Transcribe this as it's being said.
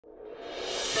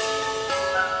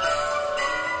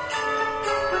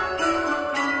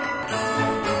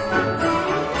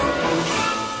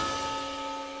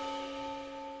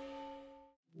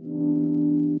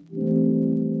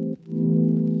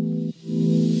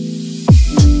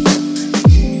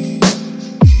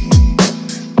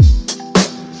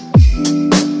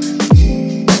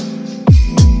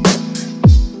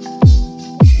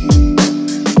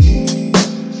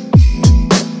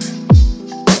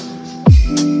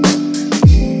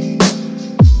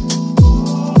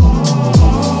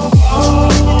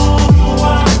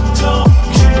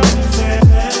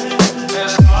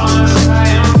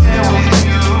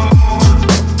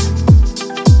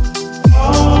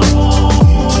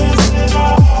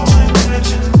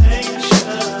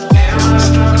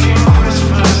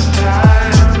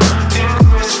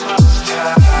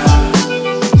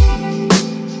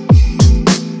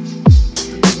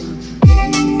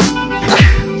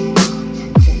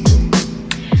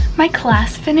My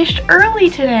class finished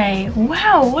early today.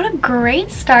 Wow, what a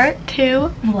great start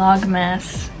to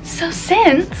Vlogmas. So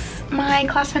since my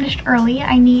class finished early,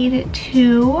 I need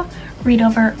to read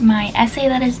over my essay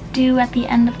that is due at the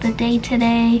end of the day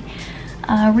today.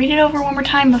 Read it over one more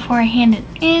time before I hand it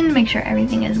in, make sure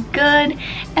everything is good,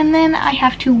 and then I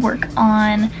have to work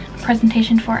on a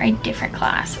presentation for a different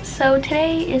class. So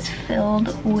today is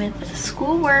filled with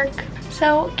schoolwork,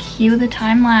 so cue the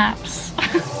time lapse.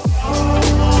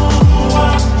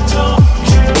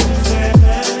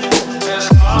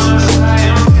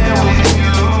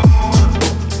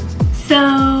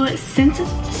 So since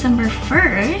it's December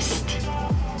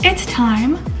 1st, it's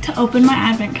time to open my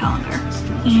advent calendar.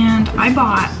 And I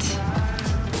bought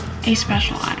a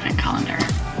special advent calendar,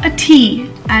 a tea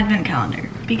advent calendar,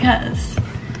 because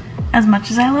as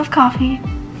much as I love coffee,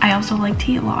 I also like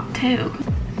tea a lot too.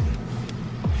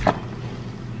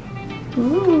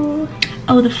 Ooh.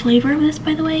 Oh, the flavor of this,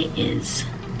 by the way, is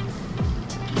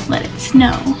Let It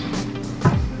Snow.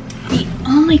 The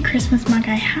only Christmas mug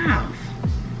I have.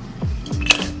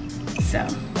 So,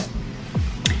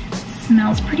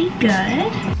 smells pretty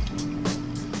good.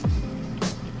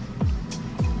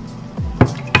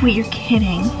 Wait, you're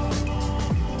kidding?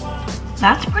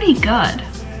 That's pretty good.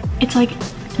 It's like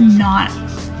not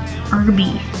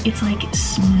herby. It's like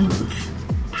smooth.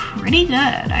 Pretty good.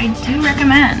 I do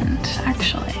recommend,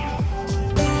 actually.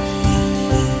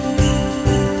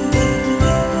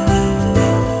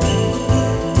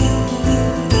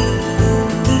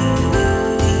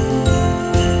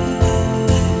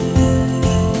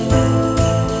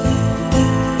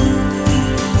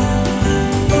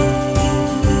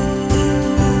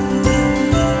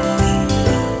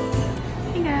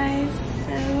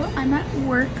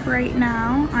 Right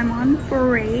now I'm on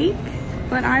break,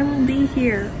 but I will be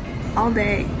here all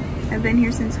day. I've been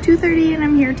here since 2:30 and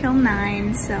I'm here till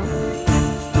 9, so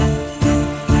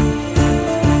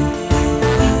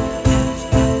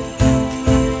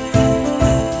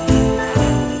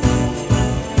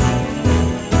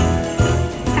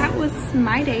that was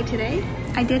my day today.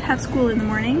 I did have school in the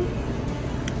morning,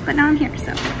 but now I'm here,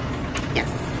 so yes.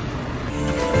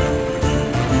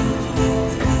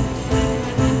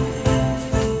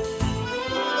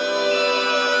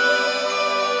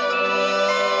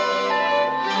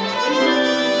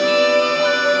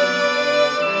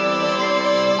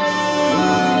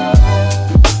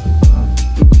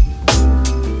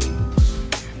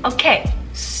 Okay,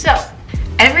 so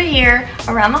every year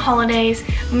around the holidays,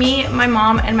 me, my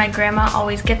mom, and my grandma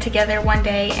always get together one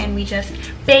day and we just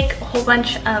bake a whole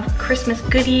bunch of Christmas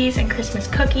goodies and Christmas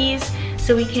cookies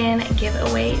so we can give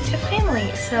away to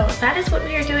family. So that is what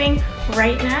we are doing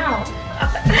right now.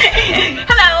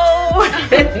 Hello!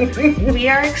 We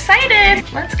are excited.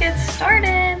 Let's get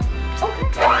started.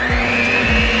 Okay.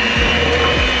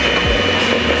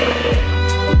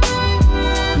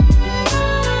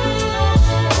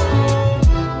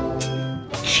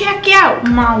 Check out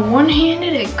my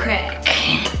one-handed egg crack.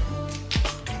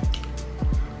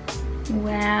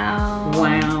 Wow.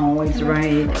 Wow, it's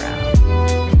right.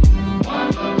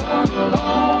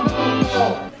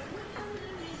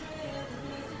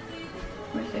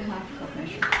 Where's the half cup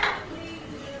measure?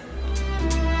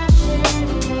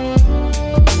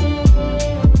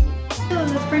 Oh,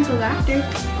 the sprinkles after.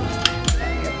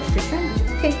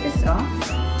 Take this off.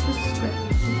 Just split.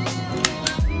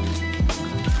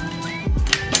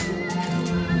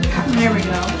 There we go.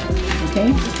 Okay.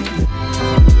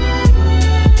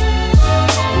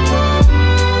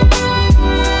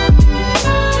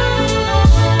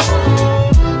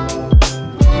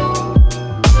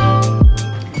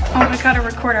 Oh, I gotta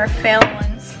record our fail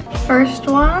ones. First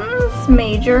one's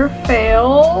major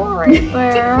fail right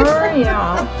there.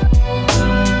 Yeah.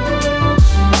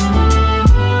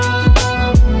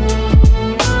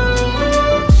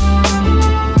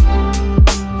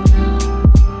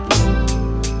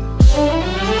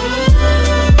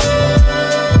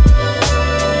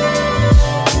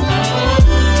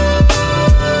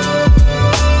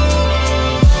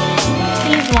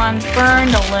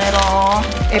 Burned a little.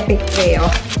 Epic fail.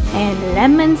 And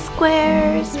lemon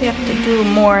squares. We have to do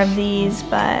more of these,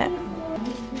 but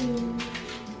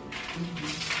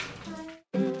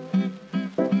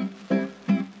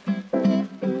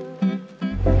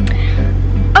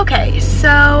okay, so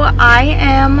I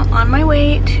am on my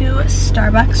way to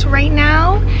Starbucks right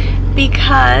now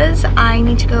because I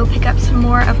need to go pick up some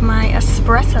more of my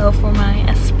espresso for my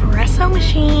espresso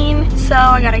machine. So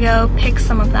I gotta go pick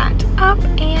some of that up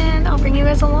and I'll bring you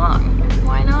guys along.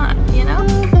 Why not, you know?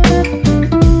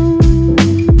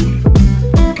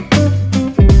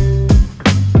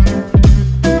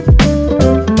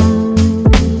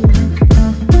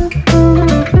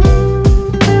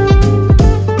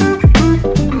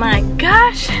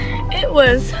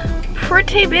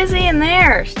 too busy in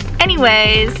there.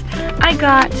 Anyways, I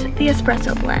got the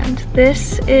espresso blend.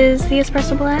 This is the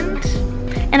espresso blend,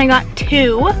 and I got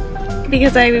 2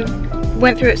 because I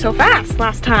went through it so fast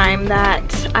last time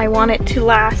that I want it to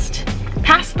last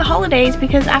past the holidays,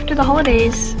 because after the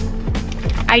holidays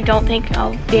I don't think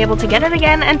I'll be able to get it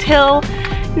again until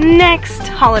next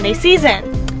holiday season.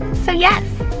 So yes,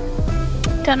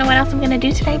 don't know what else I'm gonna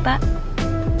do today, but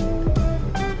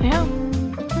yeah.